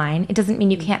online, it doesn't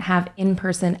mean you can't have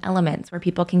in-person elements where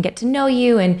people can get to know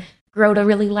you and grow to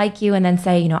really like you and then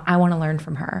say, I want to learn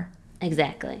from her.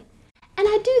 Exactly. And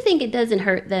I do think it doesn't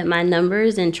hurt that my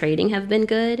numbers in trading have been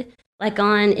good. Like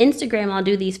on Instagram, I'll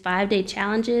do these 5-day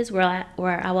challenges where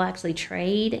I will actually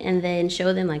trade and then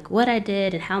show them like what I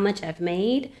did and how much I've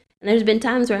made. And there's been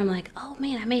times where I'm like, oh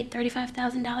man, I made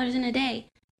 $35,000 in a day.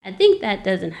 I think that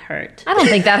doesn't hurt. I don't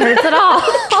think that hurts at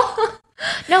all.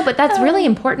 No, but that's really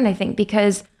important, I think,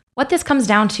 because what this comes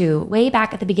down to, way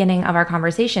back at the beginning of our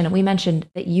conversation, we mentioned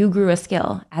that you grew a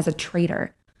skill as a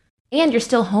trader and you're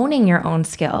still honing your own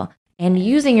skill and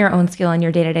using your own skill in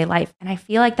your day-to-day life. And I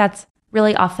feel like that's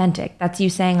really authentic. That's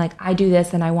you saying like, I do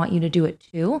this and I want you to do it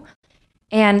too.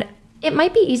 And it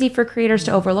might be easy for creators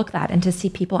to overlook that and to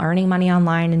see people earning money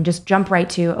online and just jump right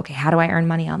to, okay, how do I earn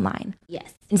money online?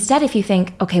 Yes. Instead, if you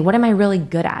think, okay, what am I really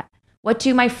good at? What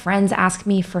do my friends ask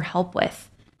me for help with?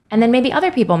 And then maybe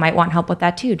other people might want help with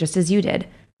that too, just as you did.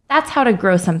 That's how to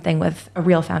grow something with a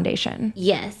real foundation.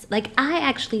 Yes. Like I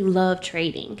actually love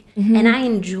trading and I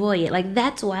enjoy it. Like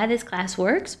that's why this class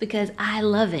works because I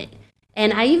love it.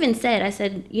 And I even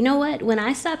said, you know what? When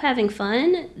I stop having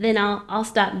fun, then I'll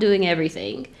stop doing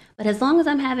everything. But as long as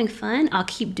I'm having fun, I'll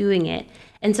keep doing it.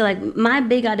 And so like my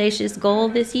big audacious goal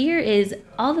this year is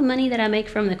all the money that I make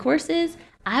from the courses,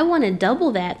 I want to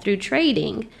double that through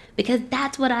trading because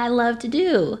that's what I love to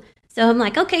do. So I'm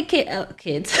like, okay,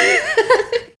 kids.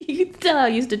 You can tell I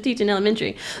used to teach in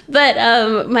elementary.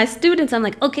 But my students, I'm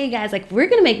like, okay, guys, like we're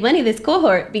going to make money this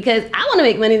cohort because I want to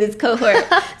make money this cohort.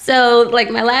 So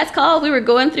like my last call, we were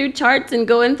going through charts and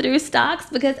going through stocks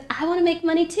because I want to make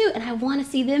money too. And I want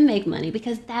to see them make money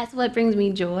because that's what brings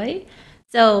me joy.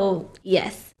 So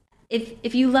yes,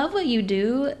 if you love what you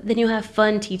do, then you'll have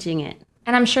fun teaching it.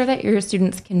 And I'm sure that your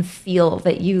students can feel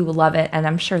that you love it. And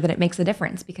I'm sure that it makes a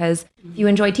difference because if you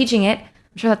enjoy teaching it,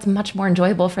 I'm sure that's much more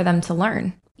enjoyable for them to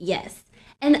learn. Yes.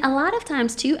 And a lot of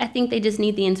times, too, I think they just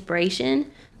need the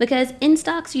inspiration because in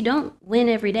stocks, you don't win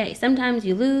every day. Sometimes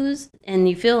you lose and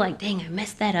you feel like, dang, I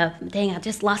messed that up. Dang, I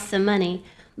just lost some money.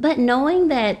 But knowing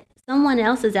that someone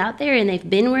else is out there and they've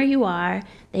been where you are,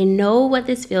 they know what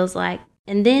this feels like,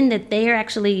 and then that they are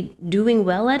actually doing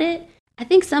well at it, I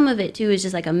think some of it, too, is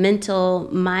just like a mental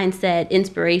mindset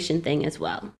inspiration thing as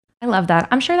well. I love that.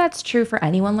 I'm sure that's true for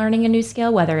anyone learning a new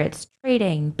skill, whether it's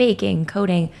trading, baking,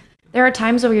 coding. There are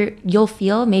times where you'll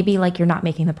feel maybe like you're not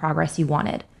making the progress you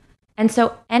wanted. And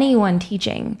so anyone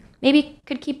teaching maybe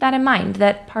could keep that in mind,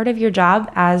 that part of your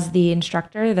job as the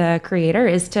instructor, the creator,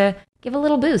 is to give a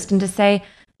little boost and to say,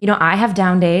 I have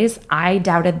down days, I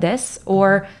doubted this,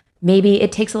 or maybe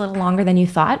it takes a little longer than you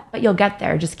thought, but you'll get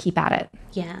there. Just keep at it.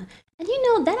 Yeah.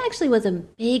 And that actually was a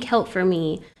big help for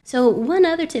me. So one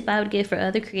other tip I would give for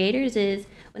other creators is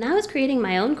when I was creating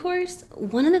my own course,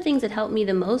 one of the things that helped me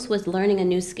the most was learning a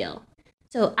new skill.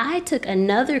 So I took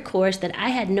another course that I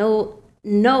had no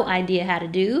idea how to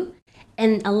do,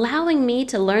 and allowing me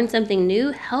to learn something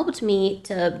new helped me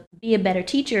to be a better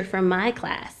teacher for my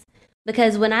class.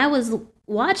 Because when I was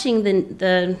watching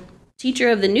the teacher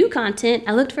of the new content,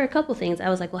 I looked for a couple things. I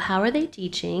was like, well, how are they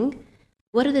teaching?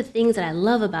 What are the things that I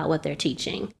love about what they're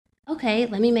teaching? Okay,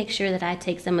 let me make sure that I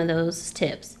take some of those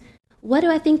tips. What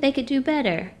do I think they could do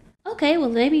better? Okay, well,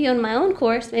 maybe on my own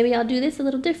course, maybe I'll do this a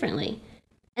little differently.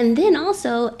 And then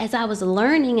also, as I was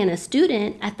learning and a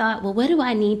student, I thought, well, what do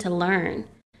I need to learn?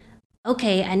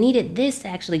 Okay, I needed this to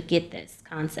actually get this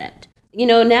concept.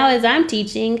 Now as I'm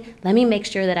teaching, let me make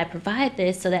sure that I provide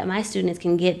this so that my students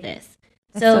can get this.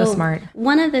 That's so smart.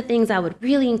 One of the things I would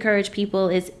really encourage people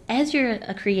is, as you're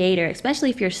a creator, especially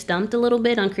if you're stumped a little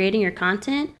bit on creating your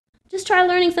content, just try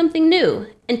learning something new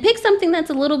and pick something that's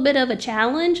a little bit of a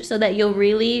challenge so that you'll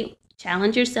really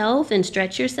challenge yourself and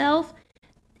stretch yourself.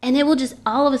 And it will just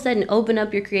all of a sudden open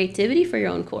up your creativity for your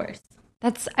own course.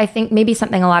 That's, I think, maybe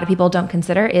something a lot of people don't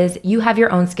consider is you have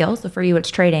your own skills. So for you, it's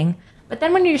trading. But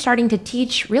then when you're starting to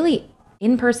teach really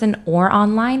in person or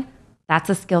online, that's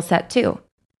a skill set too.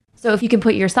 So if you can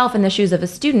put yourself in the shoes of a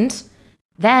student,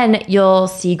 then you'll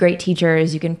see great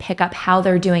teachers. You can pick up how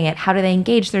they're doing it. How do they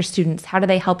engage their students? How do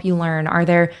they help you learn? Are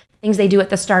there things they do at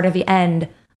the start or the end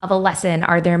of a lesson?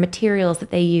 Are there materials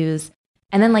that they use?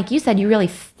 And then, like you said, you really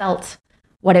felt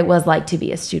what it was like to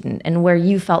be a student and where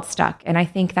you felt stuck. And I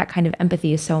think that kind of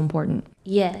empathy is so important.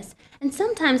 Yes. And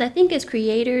sometimes I think as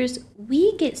creators,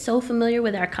 we get so familiar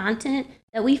with our content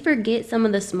that we forget some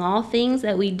of the small things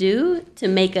that we do to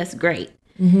make us great.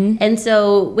 Mm-hmm. And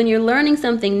so when you're learning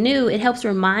something new, it helps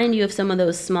remind you of some of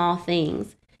those small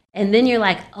things. And then you're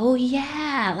like, oh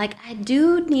yeah, like I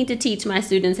do need to teach my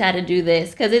students how to do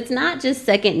this because it's not just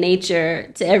second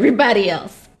nature to everybody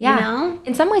else. Yeah.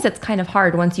 In some ways, it's kind of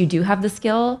hard once you do have the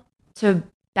skill to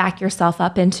back yourself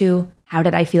up into how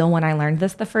did I feel when I learned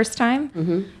this the first time?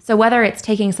 Mm-hmm. So whether it's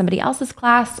taking somebody else's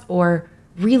class or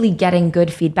really getting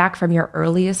good feedback from your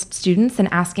earliest students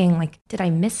and asking like, did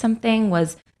I miss something?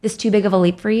 Was this too big of a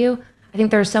leap for you? I think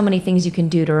there are so many things you can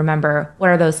do to remember what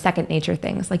are those second nature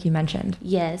things like you mentioned.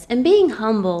 Yes. And being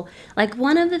humble. Like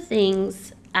one of the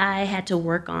things I had to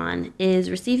work on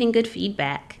is receiving good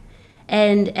feedback.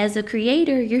 And as a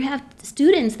creator, you have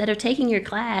students that are taking your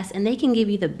class and they can give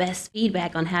you the best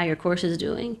feedback on how your course is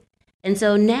doing. And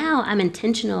so now I'm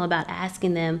intentional about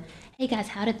asking them, hey guys,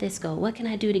 how did this go? What can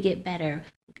I do to get better?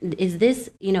 Is this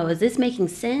making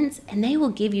sense? And they will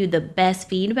give you the best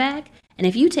feedback. And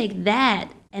if you take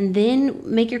that and then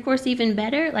make your course even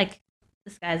better, like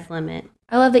the sky's the limit.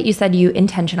 I love that you said you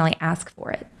intentionally ask for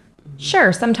it. Mm-hmm.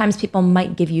 Sure, sometimes people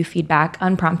might give you feedback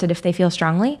unprompted if they feel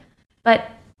strongly,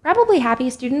 but probably happy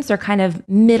students are kind of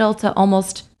middle to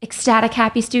almost ecstatic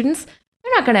happy students.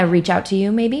 They're not going to reach out to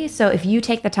you maybe. So if you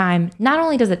take the time, not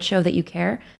only does it show that you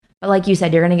care, but like you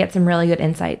said, you're going to get some really good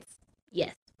insights.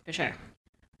 Yes, for sure.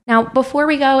 Now, before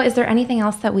we go, is there anything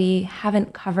else that we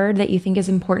haven't covered that you think is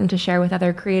important to share with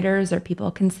other creators or people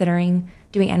considering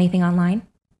doing anything online?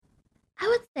 I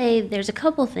would say there's a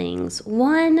couple things.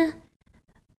 One,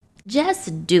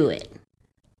 just do it.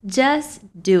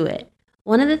 Just do it.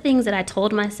 One of the things that I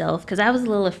told myself, because I was a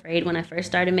little afraid when I first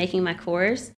started making my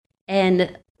course,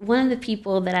 and one of the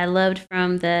people that I loved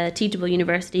from the Teachable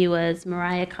University was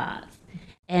Mariah Coz.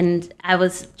 And I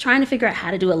was trying to figure out how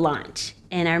to do a launch.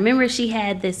 And I remember she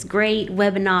had this great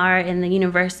webinar in the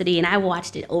university, and I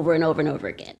watched it over and over and over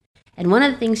again. And one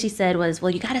of the things she said was,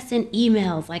 well, you got to send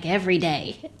emails like every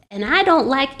day. And I don't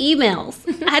like emails.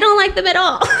 I don't like them at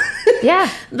all. Yeah.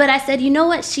 But I said, you know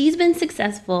what? She's been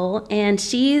successful, and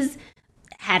she's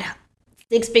had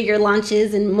 6-figure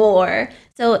launches and more.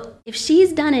 So if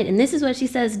she's done it and this is what she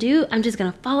says do, I'm just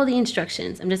going to follow the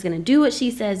instructions. I'm just going to do what she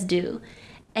says do.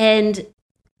 And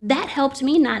that helped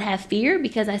me not have fear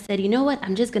because I said, you know what?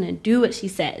 I'm just going to do what she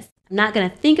says. I'm not going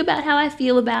to think about how I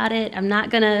feel about it. I'm not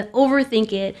going to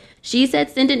overthink it. She said,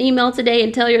 send an email today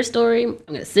and tell your story. I'm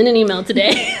going to send an email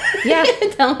today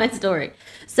and tell my story.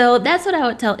 So that's what I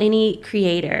would tell any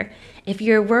creator. If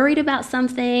you're worried about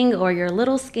something or you're a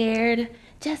little scared,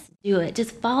 just do it.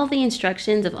 Just follow the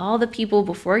instructions of all the people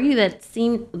before you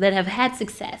that have had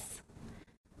success.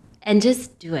 And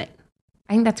just do it.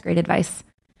 I think that's great advice.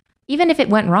 Even if it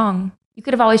went wrong, you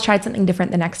could have always tried something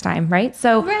different the next time, right?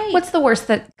 So What's the worst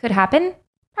that could happen?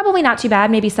 Probably not too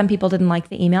bad. Maybe some people didn't like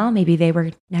the email. Maybe they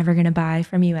were never going to buy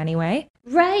from you anyway.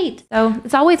 Right. So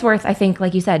it's always worth, I think,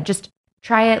 like you said, just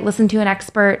try it, listen to an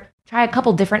expert, try a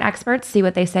couple different experts, see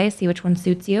what they say, see which one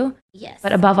suits you. Yes.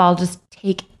 But above all, just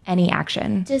take any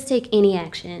action. Just take any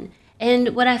action. And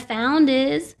what I found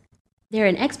is they're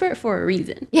an expert for a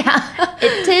reason. Yeah.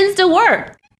 It tends to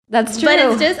work. That's true. But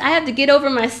it's just, I have to get over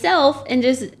myself and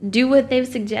just do what they've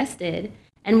suggested.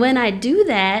 And when I do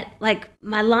that, like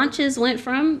my launches went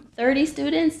from 30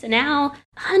 students to now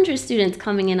 100 students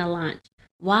coming in a launch.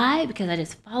 Why? Because I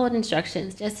just followed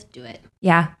instructions. Just do it.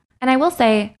 Yeah. And I will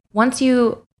say, once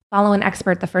you follow an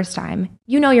expert the first time,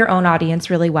 you know your own audience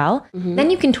really well. Mm-hmm.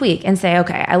 Then you can tweak and say,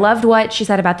 okay, I loved what she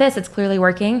said about this. It's clearly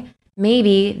working.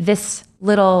 Maybe this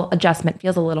little adjustment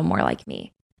feels a little more like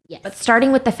me. Yes. But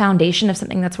starting with the foundation of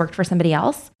something that's worked for somebody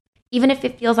else, even if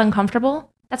it feels uncomfortable,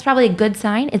 that's probably a good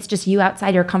sign. It's just you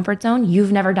outside your comfort zone.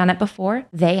 You've never done it before.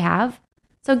 They have.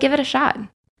 So give it a shot.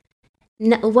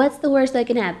 No, what's the worst that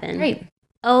can happen? Right.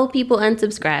 Oh, people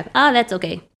unsubscribe. Oh, that's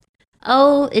okay.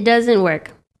 Oh, it doesn't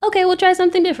work. Okay, we'll try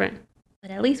something different.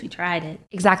 But at least we tried it.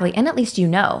 Exactly. And at least you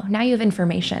know. Now you have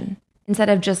information instead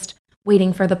of just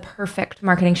waiting for the perfect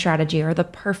marketing strategy or the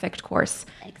perfect course.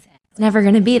 Exactly. It's never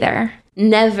going to be there.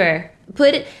 Never.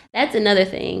 That's another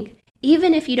thing.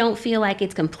 Even if you don't feel like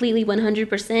it's completely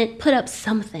 100%, put up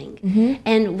something. Mm-hmm.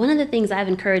 And one of the things I've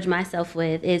encouraged myself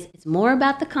with is it's more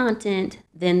about the content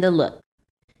than the look.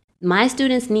 My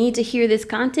students need to hear this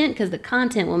content because the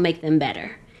content will make them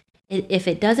better. If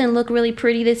it doesn't look really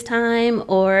pretty this time,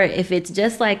 or if it's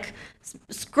just like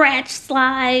scratch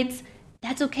slides,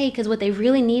 that's okay, because what they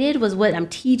really needed was what I'm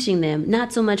teaching them,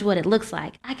 not so much what it looks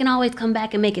like. I can always come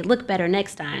back and make it look better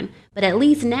next time, but at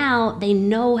least now they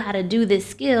know how to do this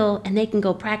skill and they can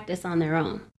go practice on their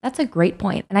own. That's a great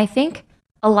point. And I think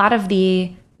a lot of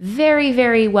the very,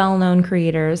 very well-known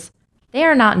creators, they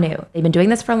are not new. They've been doing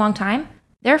this for a long time.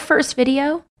 Their first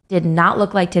video did not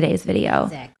look like today's video.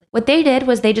 Exactly. What they did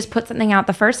was they just put something out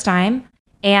the first time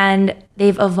and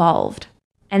they've evolved.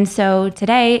 And so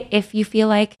today, if you feel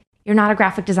like you're not a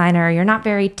graphic designer, you're not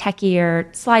very techie, or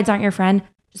slides aren't your friend,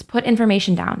 just put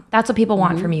information down. That's what people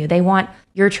want from you. They want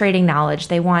your trading knowledge.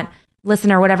 They want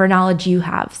listener, whatever knowledge you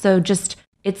have. So just,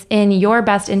 it's in your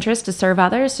best interest to serve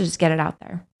others, to just get it out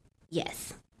there.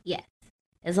 Yes. Yes.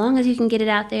 As long as you can get it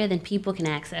out there, then people can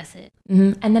access it.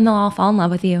 Mm-hmm. And then they'll all fall in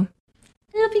love with you.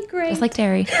 It'll be great. Just like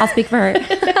Terry. I'll speak for her.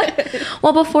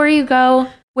 Well, before you go,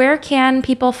 where can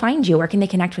people find you? Where can they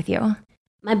connect with you?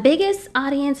 My biggest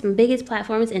audience, my biggest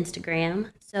platform is Instagram.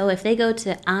 So if they go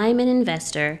to I'm an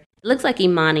Investor, it looks like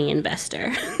Imani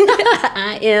Investor.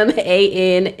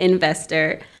 IMAN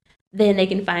Investor. Then they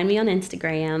can find me on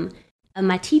Instagram.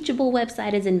 My Teachable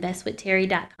website is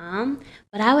investwithterry.com.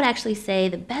 But I would actually say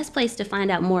the best place to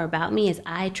find out more about me is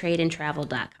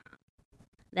itradeandtravel.com.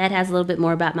 That has a little bit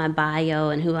more about my bio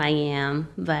and who I am.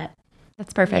 But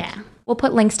that's perfect. Yeah. We'll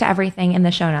put links to everything in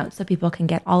the show notes so people can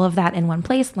get all of that in one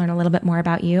place, learn a little bit more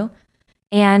about you.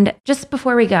 And just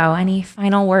before we go, any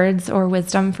final words or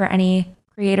wisdom for any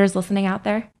creators listening out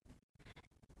there?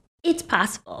 It's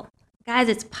possible. Guys,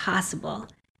 it's possible.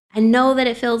 I know that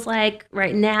it feels like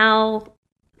right now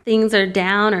things are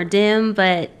down or dim,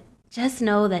 but just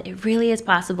know that it really is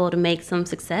possible to make some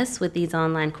success with these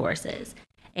online courses.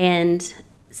 And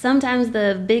sometimes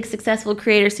the big successful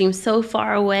creator seems so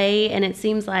far away and it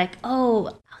seems like, oh,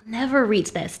 I'll never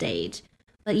reach that stage.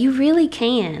 But you really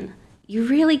can. You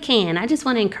really can. I just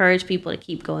want to encourage people to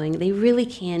keep going. They really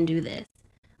can do this.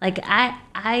 Like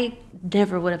I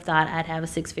never would have thought I'd have a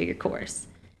 6-figure course.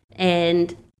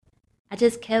 And I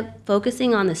just kept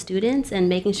focusing on the students and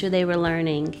making sure they were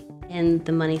learning, and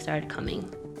the money started coming.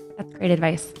 That's great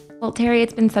advice. Well, Terry,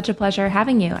 it's been such a pleasure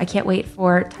having you. I can't wait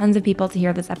for tons of people to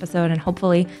hear this episode and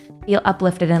hopefully feel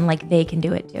uplifted and like they can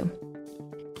do it too.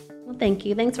 Well, thank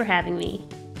you. Thanks for having me.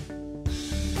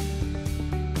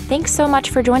 Thanks so much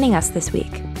for joining us this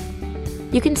week.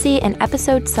 You can see an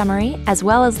episode summary as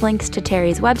well as links to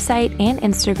Terry's website and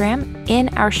Instagram in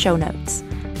our show notes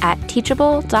at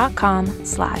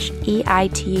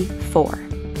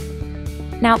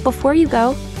teachable.com/EIT4. Now, before you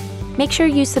go, Make sure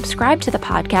you subscribe to the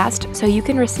podcast so you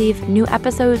can receive new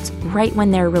episodes right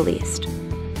when they're released.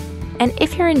 And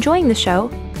if you're enjoying the show,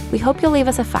 we hope you'll leave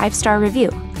us a 5-star review.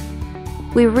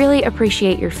 We really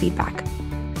appreciate your feedback,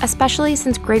 especially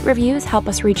since great reviews help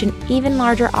us reach an even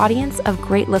larger audience of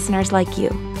great listeners like you.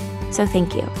 So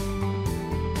thank you.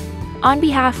 On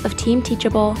behalf of Team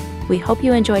Teachable, we hope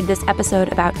you enjoyed this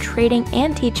episode about trading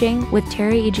and teaching with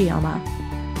Terry Ijeoma.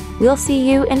 We'll see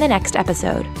you in the next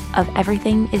episode of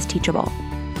Everything is Teachable.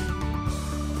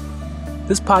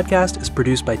 This podcast is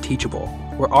produced by Teachable,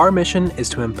 where our mission is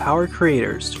to empower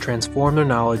creators to transform their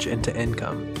knowledge into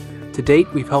income. To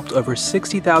date, we've helped over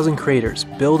 60,000 creators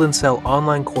build and sell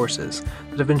online courses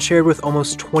that have been shared with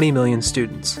almost 20 million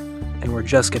students, and we're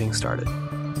just getting started.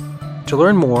 To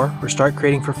learn more or start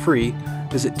creating for free,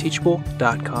 visit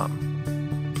teachable.com.